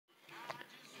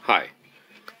Hi,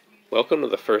 welcome to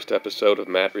the first episode of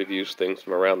Matt Reviews Things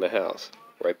from Around the House,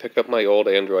 where I pick up my old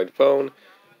Android phone,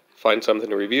 find something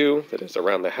to review that is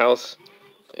around the house,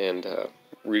 and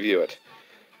review it.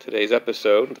 Today's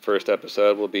episode, the first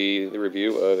episode, will be the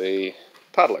review of a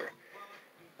toddler.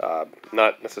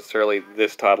 Not necessarily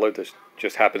this toddler, this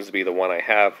just happens to be the one I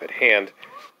have at hand,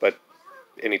 but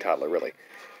any toddler, really.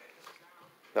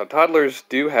 Now, toddlers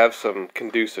do have some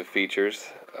conducive features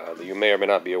that you may or may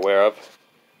not be aware of.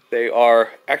 They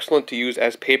are excellent to use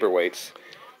as paperweights.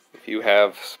 If you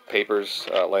have papers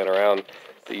laying around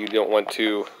that you don't want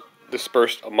to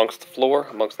disperse amongst the floor,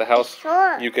 amongst the house,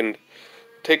 you can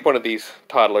take one of these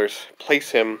toddlers,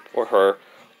 place him or her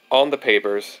on the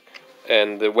papers,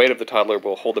 and the weight of the toddler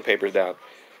will hold the papers down.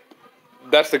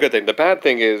 That's the good thing. The bad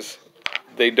thing is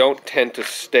they don't tend to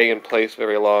stay in place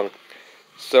very long.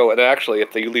 So, and actually,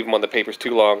 if you leave them on the papers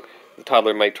too long, the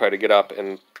toddler might try to get up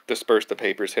and disperse the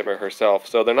papers, him or herself.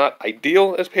 So they're not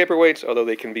ideal as paperweights, although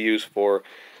they can be used for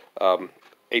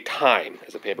a time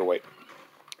as a paperweight.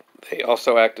 They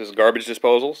also act as garbage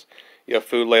disposals. You have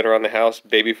food laying around the house,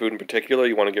 baby food in particular,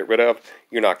 you want to get rid of,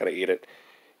 you're not going to eat it.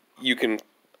 You can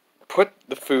put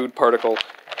the food particle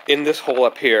in this hole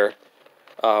up here,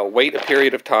 wait a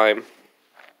period of time,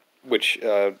 which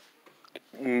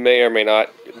may or may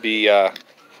not be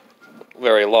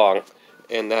very long,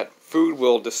 and that food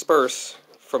will disperse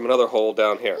from another hole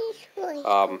down here.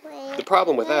 The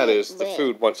problem with that is the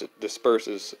food, once it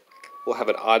disperses, will have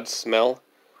an odd smell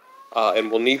and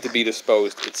will need to be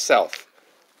disposed itself.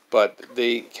 But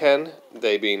they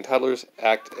being toddlers,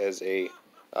 act as a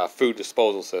food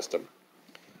disposal system.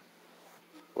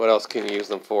 What else can you use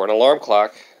them for? An alarm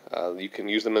clock. You can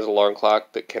use them as an alarm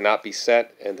clock that cannot be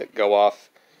set and that go off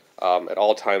at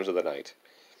all times of the night.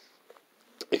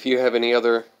 If you have any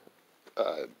other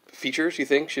features you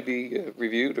think should be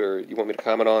reviewed or you want me to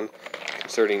comment on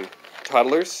concerning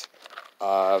toddlers,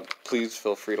 please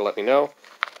feel free to let me know.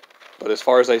 But as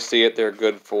far as I see it, they're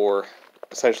good for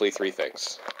essentially three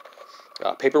things.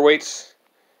 Paperweights,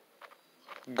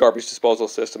 garbage disposal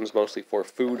systems mostly for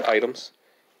food items,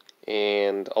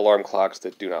 and alarm clocks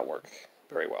that do not work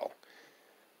very well.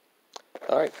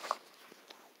 Alright,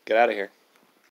 get out of here.